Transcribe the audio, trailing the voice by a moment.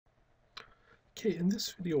Okay, in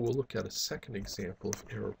this video we'll look at a second example of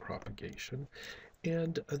error propagation,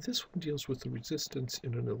 and this one deals with the resistance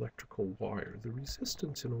in an electrical wire. The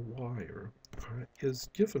resistance in a wire is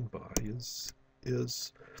given by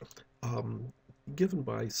given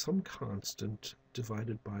by some constant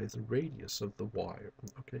divided by the radius of the wire.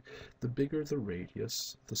 Okay, the bigger the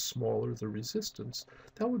radius, the smaller the resistance.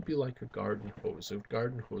 That would be like a garden hose. If a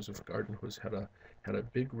garden hose had a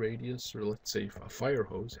big radius, or let's say a fire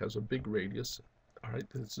hose has a big radius, all right,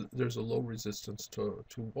 there's a low resistance to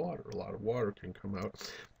water. A lot of water can come out.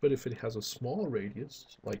 But if it has a small radius,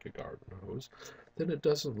 like a garden hose, then it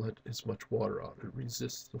doesn't let as much water out. It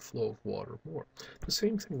resists the flow of water more. The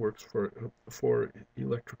same thing works for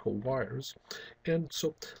electrical wires. And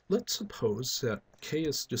so let's suppose that K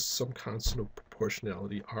is just some constant of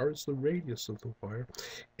proportionality. R is the radius of the wire,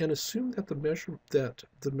 and assume that the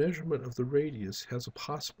measurement of the radius has a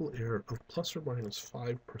possible error of plus or minus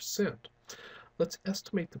 5%. Let's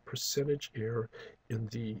estimate the percentage error in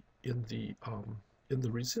the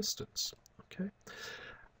resistance. Okay.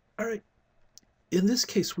 All right. In this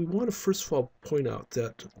case, we want to first of all point out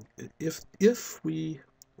that if we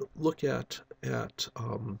look at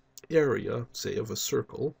area, say, of a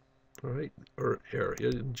circle, all right, or area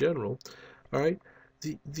in general, all right,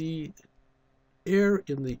 the air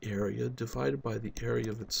in the area divided by the area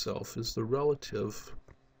of itself is the relative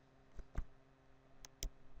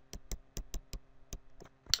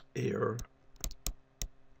air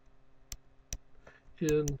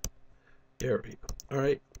in area. All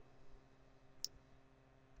right.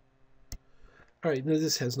 All right, now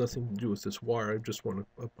this has nothing to do with this wire. I just want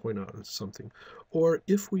to point out something. Or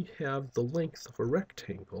if we have the length of a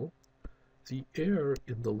rectangle, the air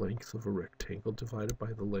in the length of a rectangle divided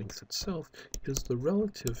by the length itself is the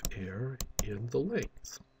relative air in the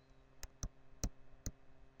length.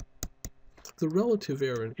 The relative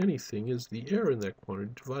air in anything is the air in that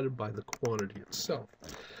quantity divided by the quantity itself.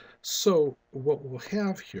 So what we'll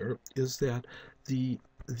have here is that the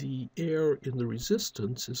air in the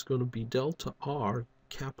resistance is going to be delta R,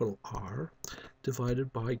 capital R,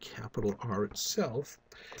 divided by capital R itself.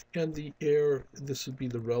 And the air, this would be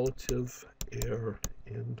the relative air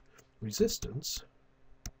in resistance.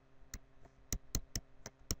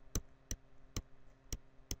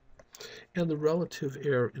 And the relative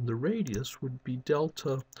air in the radius would be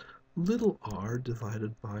delta little r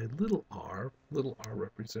divided by little r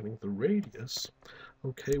representing the radius,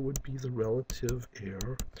 okay, would be the relative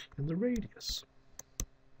air in the radius.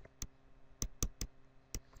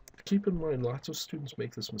 Keep in mind, lots of students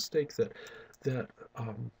make this mistake that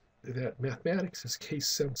mathematics is case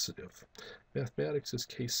sensitive. Mathematics is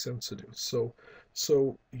case sensitive. So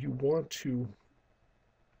you want to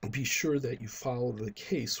be sure that you follow the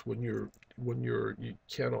case when you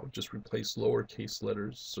cannot just replace lowercase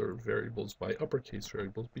letters or variables by uppercase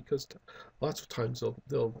variables, because lots of times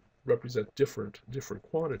they'll represent different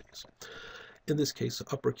quantities. In this case,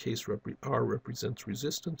 uppercase R represents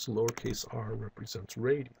resistance, lowercase r represents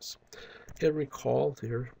radius. And recall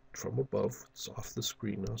there from above, it's off the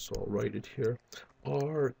screen now, so I'll write it here.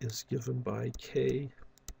 R is given by K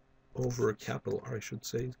over capital R, I should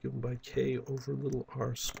say, is given by K over little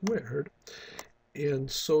r squared. And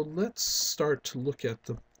so let's start to look at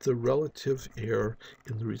the relative air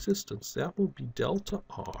in the resistance. That will be delta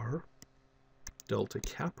R, delta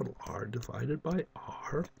capital R divided by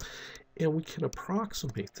R. And we can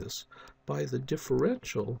approximate this by the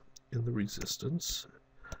differential in the resistance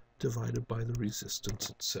divided by the resistance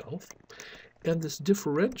itself. And this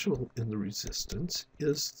differential in the resistance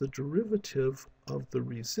is the derivative of the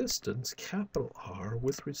resistance, capital R,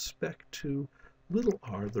 with respect to little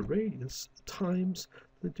r, the radius, times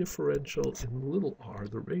the differential in little r,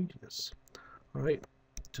 the radius, all right,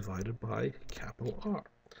 divided by capital R.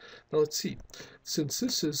 Now let's see. Since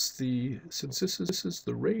this is the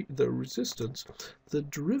resistance, the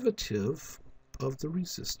derivative of the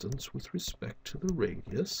resistance with respect to the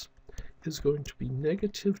radius is going to be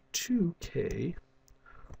negative 2k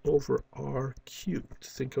over r cubed.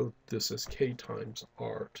 Think of this as k times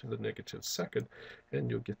r to the negative second, and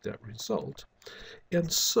you'll get that result.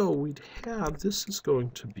 And so we'd have, this is going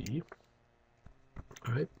to be,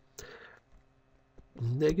 all right,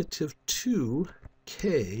 negative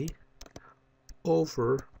 2k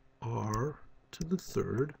over r to the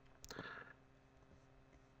third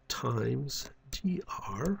times dr.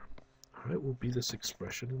 All right, will be this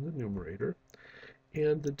expression in the numerator,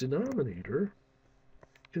 and the denominator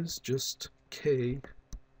is just k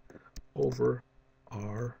over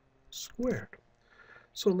r squared.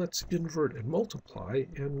 So let's invert and multiply,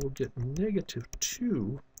 and we'll get negative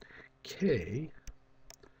 2k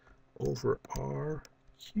over r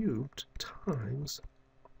cubed times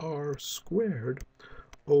r squared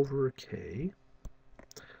over k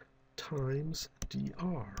times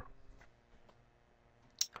dr.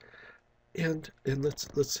 And let's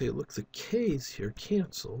say, look, the k's here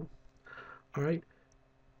cancel. All right,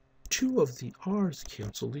 two of the r's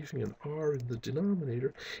cancel, leaving an r in the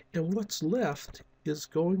denominator, and what's left is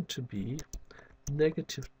going to be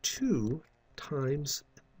negative 2 times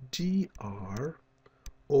dr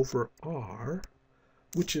over r,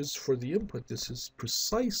 which is, for the input, this is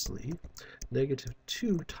precisely negative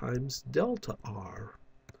 2 times delta r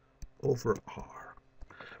over r,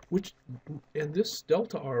 and this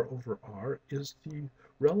delta r over r is the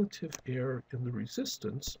relative error in the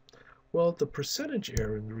resistance. Well, the percentage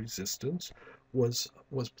error in the resistance was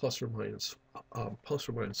plus or minus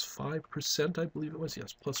 5%, I believe it was.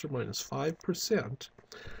 Yes, plus or minus 5%.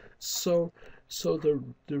 So the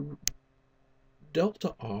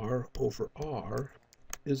delta r over r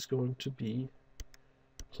is going to be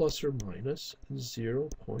plus or minus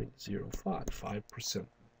 0.05, 5%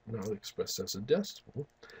 now expressed as a decimal.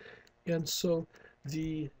 And so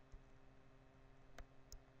the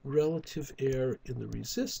relative error in the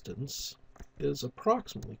resistance is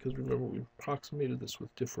approximately, because remember we approximated this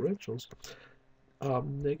with differentials,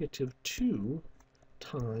 negative 2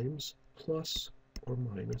 times plus or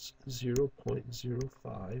minus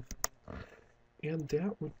 0.05, and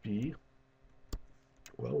that would be,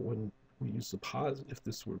 well, when we use the positive, if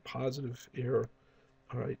this were positive error,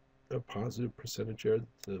 all right, a positive percentage error,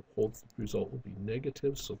 the whole result will be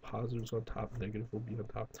negative, so positives on top, negative will be on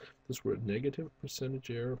top. If this were a negative percentage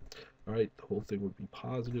error, all right, the whole thing would be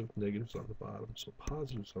positive, negatives on the bottom, so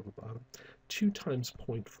positives on the bottom. 2 times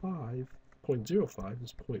 0.05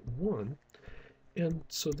 is 0.1, and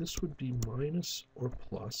so this would be minus or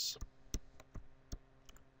plus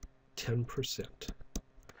 10%.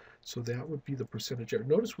 So that would be the percentage error.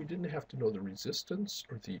 Notice we didn't have to know the resistance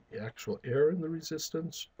or the actual error in the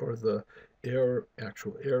resistance or the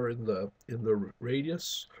actual error in the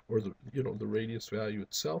radius, or the the radius value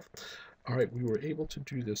itself. All right, we were able to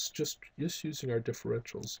do this just using our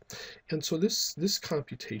differentials. And so this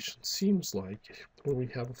computation seems like, when we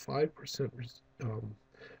have a 5%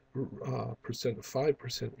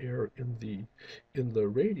 5% error in the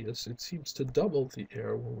radius, it seems to double the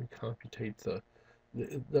error when we computate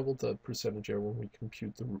double the percentage error when we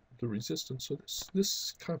compute the resistance. So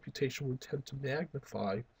this computation would tend to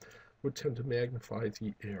magnify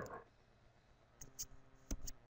the error.